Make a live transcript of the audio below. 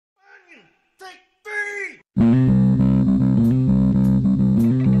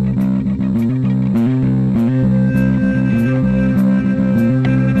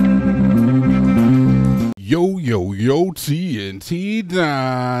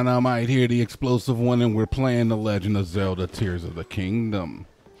Dinomight here, the explosive one, and we're playing The Legend of Zelda Tears of the Kingdom.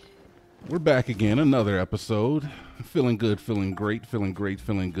 We're back again, another episode. Feeling good, feeling great, feeling great,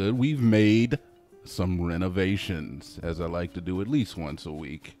 feeling good. We've made some renovations, as I like to do at least once a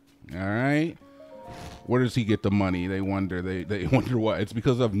week. All right? Where does he get the money? They wonder. They wonder why. It's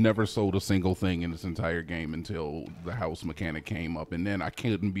because I've never sold a single thing in this entire game until the house mechanic came up, and then I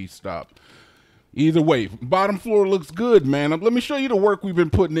couldn't be stopped. Either way, bottom floor looks good, man. Let me show you the work we've been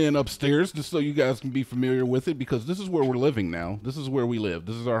putting in upstairs, just so you guys can be familiar with it, because this is where we're living now. This is where we live.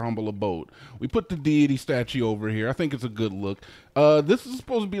 This is our humble abode. We put the deity statue over here. I think it's a good look. This is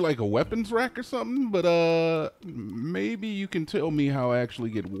supposed to be like a weapons rack or something, but maybe you can tell me how I actually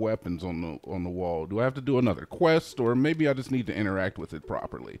get weapons on the wall. Do I have to do another quest, or maybe I just need to interact with it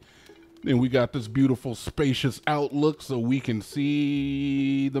properly? Then we got this beautiful spacious outlook so we can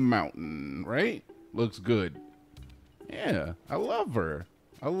see the mountain, right? Looks good. Yeah, I love her.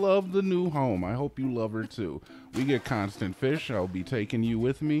 I love the new home. I hope you love her too. We get constant fish. I'll be taking you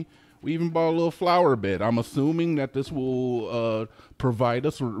with me. We even bought a little flower bed. I'm assuming that this will provide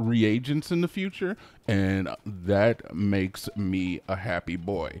us with reagents in the future, and that makes me a happy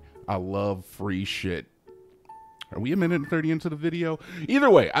boy. I love free shit. Are we a minute and 30 into the video? Either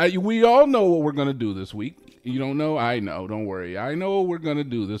way, we all know what we're going to do this week. You don't know? I know. Don't worry. I know what we're going to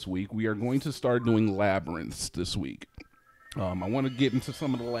do this week. We are going to start doing labyrinths this week. I want to get into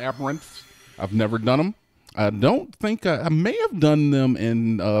some of the labyrinths. I've never done them. I don't think I may have done them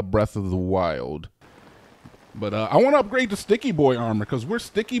in Breath of the Wild. But I want to upgrade to Sticky Boy armor because we're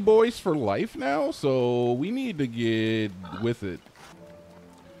Sticky Boys for life now. So we need to get with it.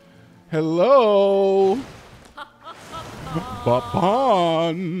 Hello.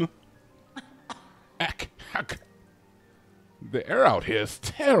 Bapon. The air out here is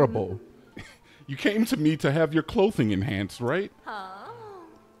terrible. You came to me to have your clothing enhanced, right?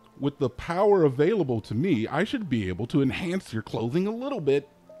 With the power available to me, I should be able to enhance your clothing a little bit.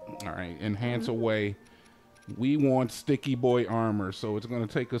 All right, enhance away. We want Sticky Boy armor, so it's going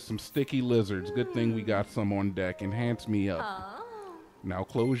to take us some sticky lizards. Good thing we got some on deck. Enhance me up. Now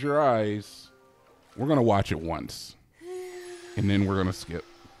close your eyes. We're going to watch it once. And then we're going to skip.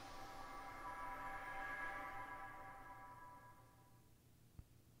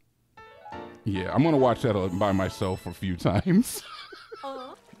 Yeah, I'm going to watch that by myself a few times.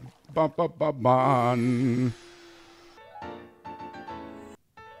 Bum, bum, bum, bum.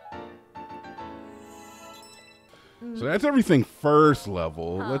 So that's everything first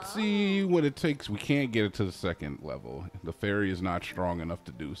level. Let's see what it takes. We can't get it to the second level. The fairy is not strong enough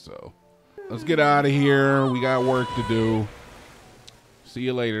to do so. Let's get out of here. We got work to do. See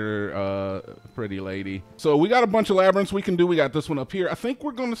you later, pretty lady. So we got a bunch of labyrinths we can do. We got this one up here. I think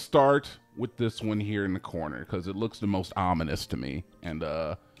we're going to start with this one here in the corner because it looks the most ominous to me. And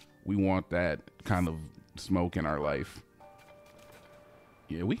we want that kind of smoke in our life.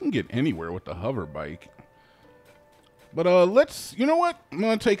 Yeah, we can get anywhere with the hover bike. But you know what? I'm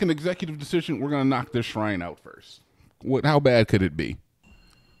going to take an executive decision. We're going to knock this shrine out first. How bad could it be?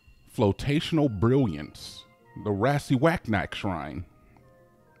 Flotational Brilliance. The Rassy-Wacknack Shrine.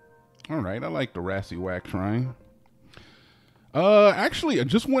 All right, I like the Rassy-Wack Shrine. Actually, I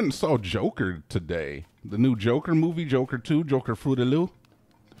just went and saw Joker today. The new Joker movie, Joker 2, Joker Fruity Loops.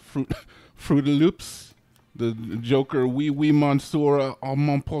 The Joker Wee Monsieur à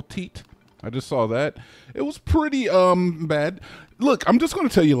mon petit. I just saw that. It was pretty bad. Look, I'm just going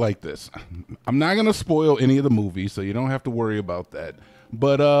to tell you like this. I'm not going to spoil any of the movies, so you don't have to worry about that.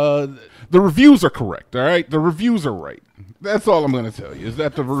 But the reviews are correct, all right? The reviews are right. That's all I'm going to tell you, is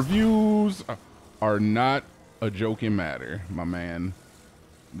that the reviews are not a joking matter, my man.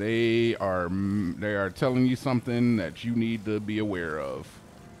 They are telling you something that you need to be aware of.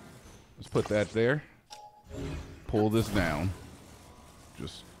 Let's put that there. Pull this down.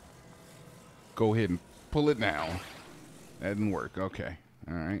 Just go ahead and pull it down. That didn't work. Okay.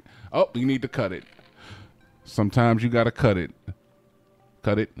 All right. Oh, you need to cut it. Sometimes you got to cut it.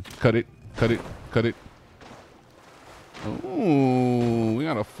 Cut it, cut it, cut it, cut it. Oh, we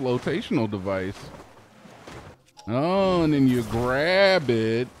got a flotational device. Oh, and then you grab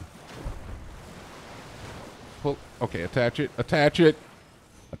it. Pull. Okay, attach it, attach it,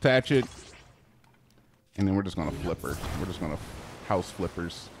 attach it. And then we're just going to flip her. We're just going to house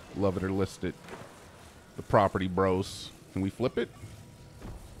flippers. Love it or list it. The property bros. Can we flip it?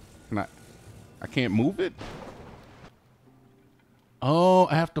 Can I can't move it? Oh,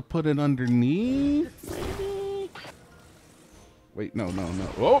 I have to put it underneath, maybe? Wait, no.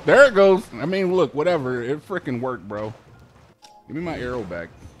 Oh, there it goes. I mean, look, whatever. It freaking worked, bro. Give me my arrow back.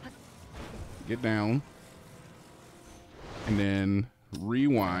 Get down. And then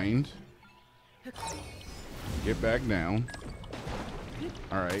rewind, get back down.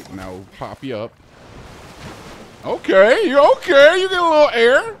 All right, now pop you up. Okay, you okay? You get a little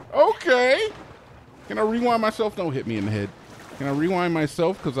air. Okay. Can I rewind myself? Don't hit me in the head. Can I rewind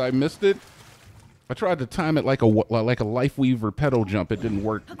myself because I missed it? I tried to time it like a Life Weaver pedal jump. It didn't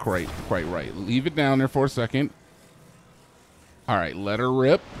work quite right. Leave it down there for a second. All right, let her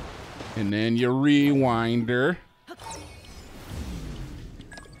rip. And then your rewinder.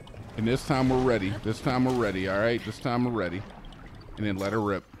 And this time we're ready. This time we're ready, all right? This time we're ready. And then let her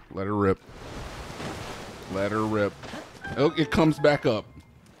rip. Let her rip. Let her rip. Oh, it comes back up.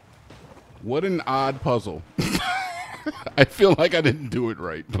 What an odd puzzle. I feel like I didn't do it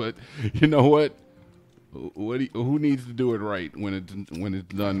right, but you know what? Who needs to do it right when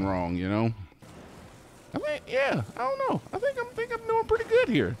it's done wrong, you know? I mean, yeah, I don't know. I think I'm doing pretty good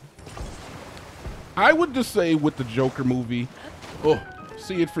here. I would just say with the Joker movie,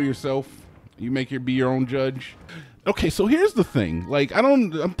 see it for yourself. You be your own judge. Okay, so here's the thing. Like,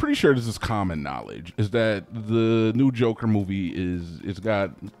 I'm pretty sure this is common knowledge, is that the new Joker movie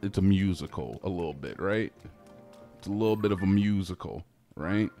it's a musical a little bit, right? It's a little bit of a musical,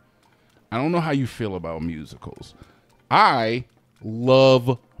 right? I don't know how you feel about musicals. I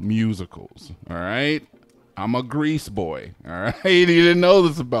love musicals, all right? I'm a Grease boy, all right? You didn't know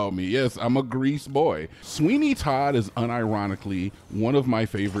this about me. Yes, I'm a Grease boy. Sweeney Todd is unironically one of my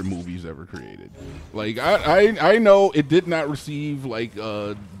favorite movies ever created. Like, I know it did not receive, like,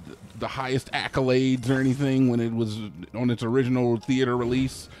 the highest accolades or anything when it was on its original theater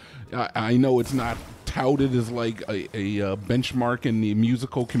release. I know it's not touted as, like, a benchmark in the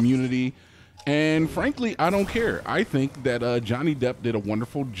musical community. And frankly, I don't care. I think that Johnny Depp did a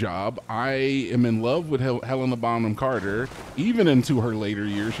wonderful job. I am in love with Helena Bonham Carter. Even into her later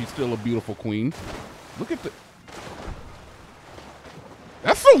years, she's still a beautiful queen. Look at the...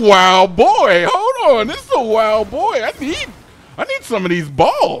 That's a wild boy. Hold on. This is a wild boy. I need some of these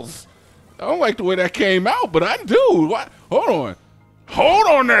balls. I don't like the way that came out, but I do. What? Hold on. Hold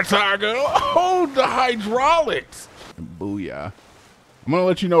on there, Tiger. Hold the hydraulics. Booyah. I'm gonna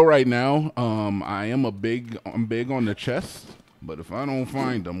let you know right now. I'm big on the chest, but if I don't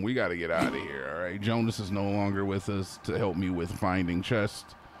find them, we gotta get out of here. All right, Jonas is no longer with us to help me with finding chest,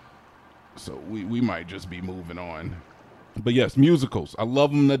 so we might just be moving on. But yes, musicals. I love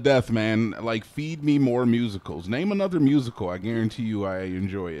them to death, man. Like, feed me more musicals. Name another musical. I guarantee you, I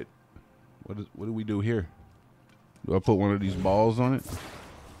enjoy it. What do we do here? Do I put one of these balls on it?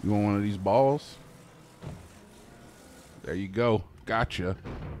 You want one of these balls? There you go. Gotcha.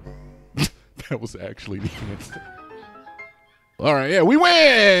 That was actually the answer. All right, yeah, we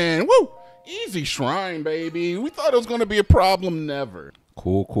win! Woo! Easy shrine, baby. We thought it was going to be a problem. Never.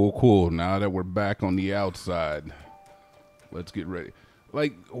 Cool. Now that we're back on the outside, let's get ready.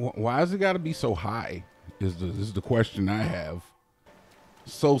 Like, why has it got to be so high? Is the question I have.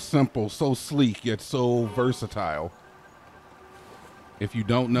 So simple, so sleek, yet so versatile. If you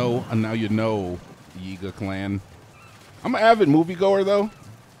don't know, now you know, Yiga clan. I'm an avid moviegoer, though.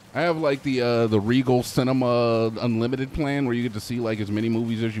 I have, like, the Regal Cinema Unlimited plan where you get to see, like, as many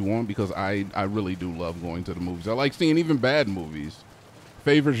movies as you want because I really do love going to the movies. I like seeing even bad movies.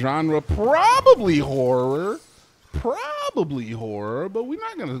 Favorite genre? Probably horror. But we're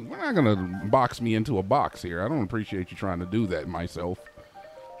not gonna box me into a box here. I don't appreciate you trying to do that myself.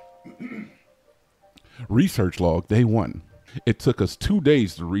 Research log, day 1. It took us 2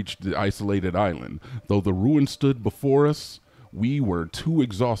 days to reach the isolated island. Though the ruins stood before us, we were too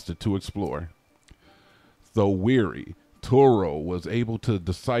exhausted to explore. Though weary, Toro was able to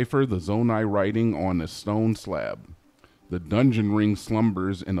decipher the Zonai writing on a stone slab. The dungeon ring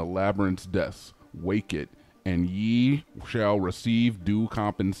slumbers in a labyrinth's depths. Wake it, and ye shall receive due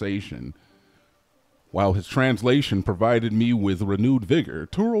compensation. While his translation provided me with renewed vigor,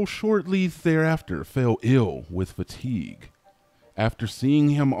 Toro shortly thereafter fell ill with fatigue. After seeing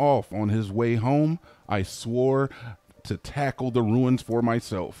him off on his way home, I swore to tackle the ruins for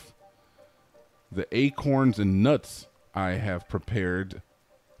myself. The acorns and nuts I have prepared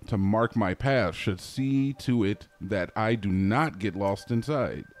to mark my path should see to it that I do not get lost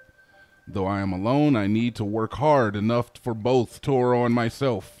inside. Though I am alone, I need to work hard enough for both Toro and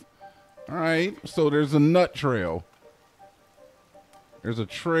myself. All right, so there's a nut trail. There's a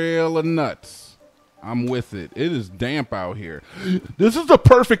trail of nuts. I'm with it. It is damp out here. This is the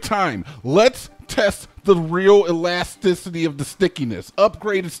perfect time. Let's test the real elasticity of the stickiness.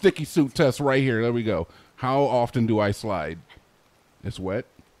 Upgraded sticky suit test right here. There we go. How often do I slide? It's wet.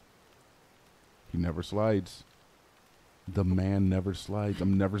 He never slides. The man never slides.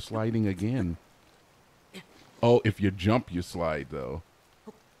 I'm never sliding again. Oh, if you jump, you slide, though.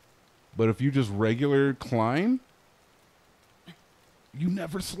 But if you just regular climb, you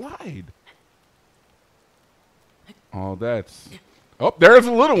never slide. Oh, that's... Oh, there's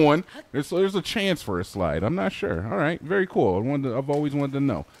a little one. There's a chance for a slide. I'm not sure. All right, very cool. I've always wanted to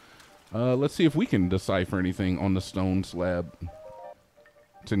know. Let's see if we can decipher anything on the stone slab.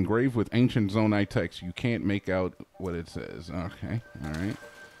 It's engraved with ancient Zonite text. You can't make out what it says. Okay, all right.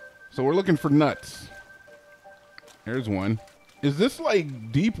 So we're looking for nuts. There's one. Is this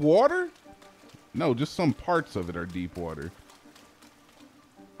like deep water? No, just some parts of it are deep water.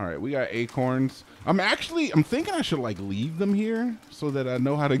 All right, we got acorns. I'm thinking I should like leave them here so that I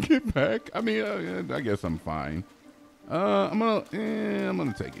know how to get back. I mean, I guess I'm fine. I'm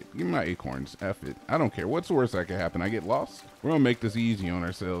gonna take it. Give me my acorns. F it. I don't care. What's the worst that could happen? I get lost? We're gonna make this easy on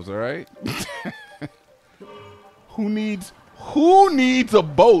ourselves, all right? Who needs a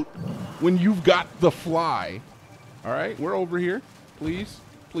boat when you've got the fly? All right, we're over here. Please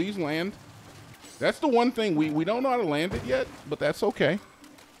land. That's the one thing we don't know how to land it yet, but that's okay.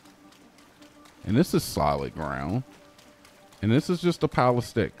 And this is solid ground. And this is just a pile of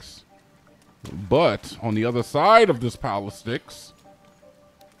sticks. But on the other side of this pile of sticks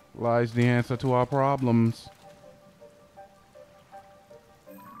lies the answer to our problems.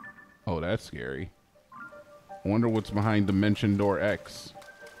 Oh, that's scary. I wonder what's behind Dimension Door X.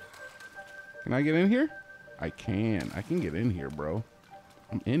 Can I get in here? I can. I can get in here, bro.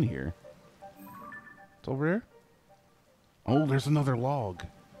 I'm in here. It's over there. Oh, there's another log.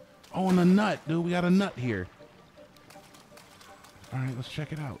 Oh, and a nut, dude. We got a nut here. All right, let's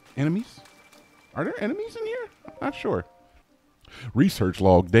check it out. Enemies? Are there enemies in here? I'm not sure. Research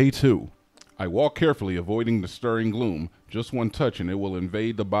log, day 2. I walk carefully, avoiding the stirring gloom. Just one touch and it will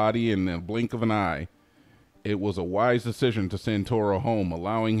invade the body in the blink of an eye. It was a wise decision to send Toro home.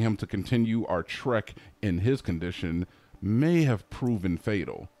 Allowing him to continue our trek in his condition may have proven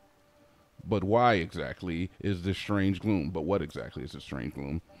fatal. But why exactly is this strange gloom? But what exactly is this strange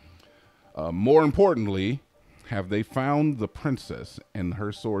gloom? More importantly, have they found the princess and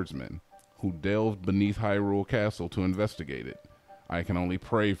her swordsman who delved beneath Hyrule Castle to investigate it? I can only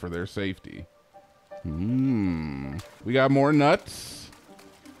pray for their safety. We got more nuts.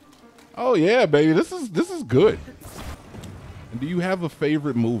 Oh yeah, baby, this is good. And do you have a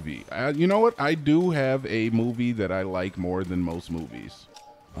favorite movie? You know what? I do have a movie that I like more than most movies.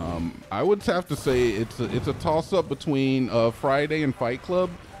 I would have to say it's a toss-up between Friday and Fight Club.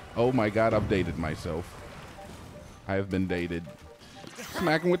 Oh my God, I've dated myself. I have been dated.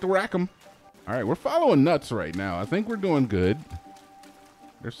 Smacking with the rack'em. All right, we're following nuts right now. I think we're doing good.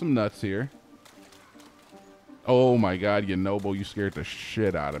 There's some nuts here. Oh my God, Yonobo, you scared the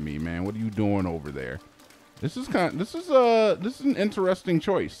shit out of me, man. What are you doing over there? This is an interesting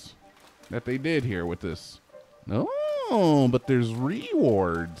choice that they did here with this. Oh, but there's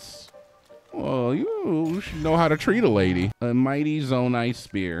rewards. Well, you should know how to treat a lady. A mighty Zonite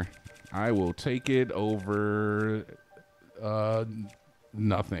spear. I will take it over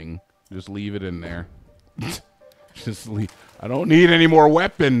nothing. Just leave it in there. Just leave. I don't need any more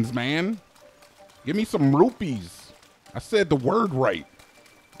weapons, man. Give me some rupees. I said the word right.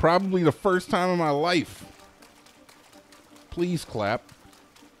 Probably the first time in my life. Please clap.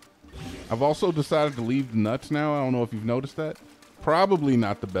 I've also decided to leave the nuts now. I don't know if you've noticed that. Probably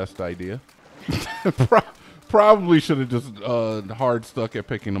not the best idea. Probably should have just hard stuck at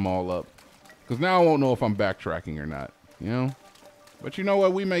picking them all up. Because now I won't know if I'm backtracking or not, you know? But you know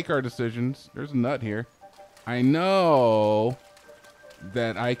what? We make our decisions. There's a nut here. I know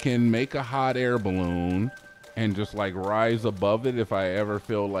that I can make a hot air balloon and just like rise above it if I ever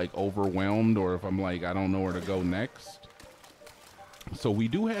feel like overwhelmed or if I'm like, I don't know where to go next. So we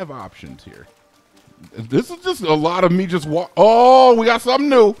do have options here. This is just a lot of me just walk. Oh, we got something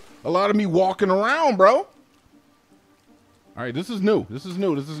new. A lot of me walking around, bro. All right, this is new. This is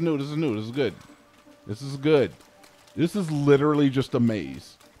new. This is new. This is new. This is good. This is good. This is literally just a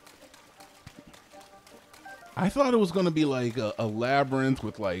maze. I thought it was going to be like a labyrinth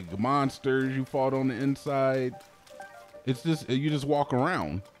with like monsters you fought on the inside. It's just, you just walk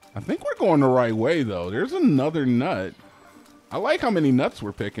around. I think we're going the right way though. There's another nut. I like how many nuts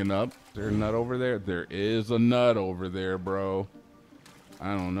we're picking up. Is there a nut over there? There is a nut over there, bro.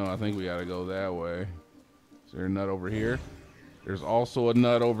 I don't know. I think we got to go that way. Is there a nut over here? There's also a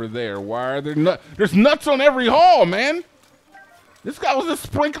nut over there. Why are there nuts? There's nuts on every hall, man. This guy was just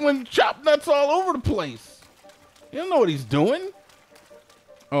sprinkling chopped nuts all over the place. You don't know what he's doing.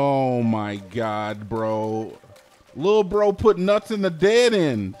 Oh my God, bro. Little bro put nuts in the dead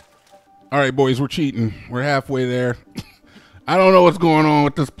end. All right, boys, we're cheating. We're halfway there. I don't know what's going on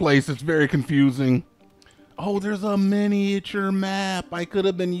with this place. It's very confusing. Oh, there's a miniature map. I could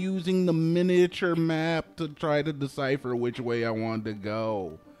have been using the miniature map to try to decipher which way I wanted to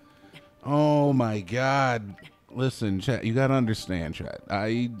go. Oh my God. Listen, chat, you gotta understand, chat.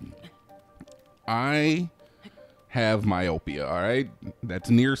 I have myopia, all right?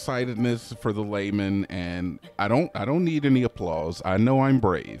 That's nearsightedness for the layman, and I don't need any applause. I know I'm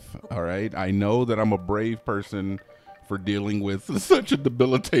brave, all right? I know that I'm a brave person for dealing with such a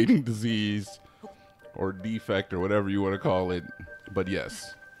debilitating disease or defect or whatever you want to call it. But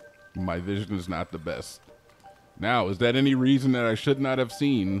yes, my vision is not the best. Now, is that any reason that I should not have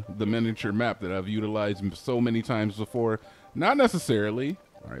seen the miniature map that I've utilized so many times before? Not necessarily.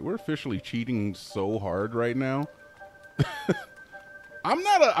 All right, we're officially cheating so hard right now. I'm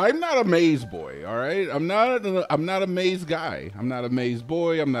not a maze boy, all right? I'm not a maze guy. I'm not a maze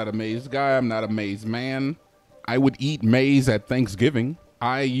boy. I'm not a maze guy. I'm not a maze man. I would eat maize at Thanksgiving.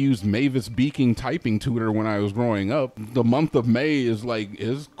 I used Mavis Beaking typing tutor when I was growing up. The month of May is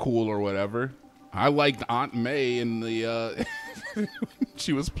cool or whatever. I liked Aunt May in the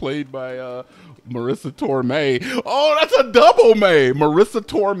she was played by Marissa Tomei. Oh, that's a double May. Marissa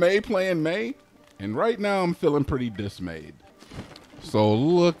Tomei playing May. And right now I'm feeling pretty dismayed. So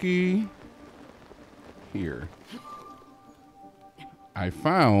looky here. I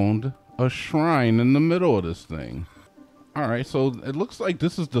found a shrine in the middle of this thing. All right, so it looks like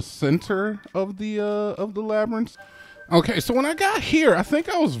this is the center of the labyrinth. Okay, so when I got here, I think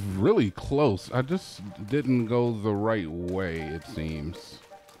I was really close. I just didn't go the right way, it seems.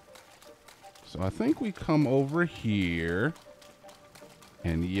 So I think we come over here.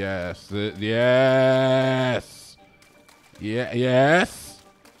 And yes, yes. Yeah, yes.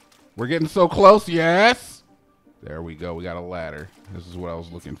 We're getting so close, yes. There we go, we got a ladder. This is what I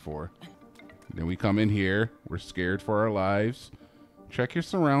was looking for. Then we come in here. We're scared for our lives. Check your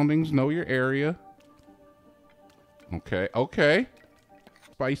surroundings. Know your area. Okay, okay.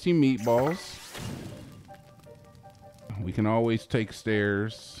 Spicy meatballs. We can always take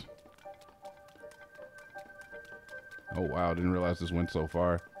stairs. Oh, wow. Didn't realize this went so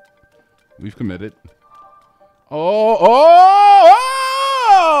far. We've committed. Oh, oh,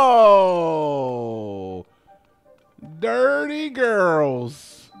 oh! Dirty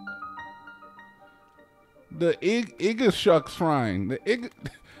girls. The Igashuk Shrine. The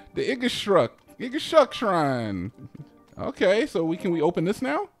Igashuk Shrine. Okay, so can we open this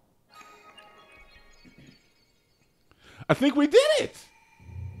now? I think we did it.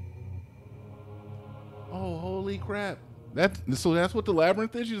 Oh, holy crap. So that's what the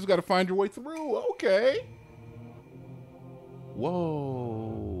labyrinth is? You just got to find your way through. Okay.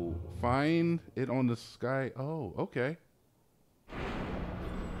 Whoa. Find it on the sky. Oh, okay.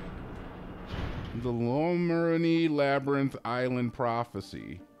 The Lomarony Labyrinth Island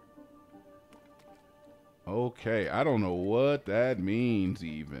Prophecy. Okay, I don't know what that means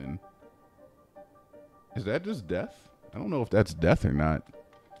even. Is that just death? I don't know if that's death or not.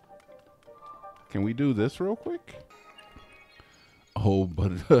 Can we do this real quick? Oh,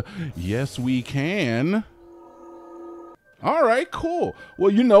 but yes, we can. All right, cool.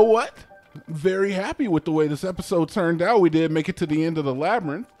 Well, you know what? Very happy with the way this episode turned out. We did make it to the end of the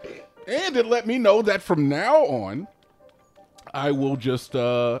labyrinth. And it let me know that from now on, I will just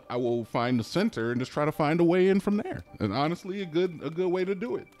I will find the center and just try to find a way in from there. And honestly, a good way to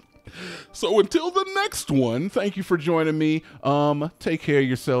do it. So until the next one, thank you for joining me. Take care of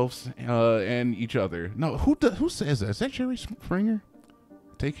yourselves and each other. No, who says that? Is that Jerry Springer?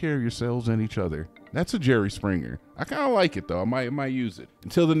 Take care of yourselves and each other. That's a Jerry Springer. I kind of like it though. I might use it.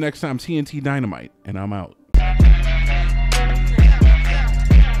 Until the next time, TNT Dynamite, and I'm out.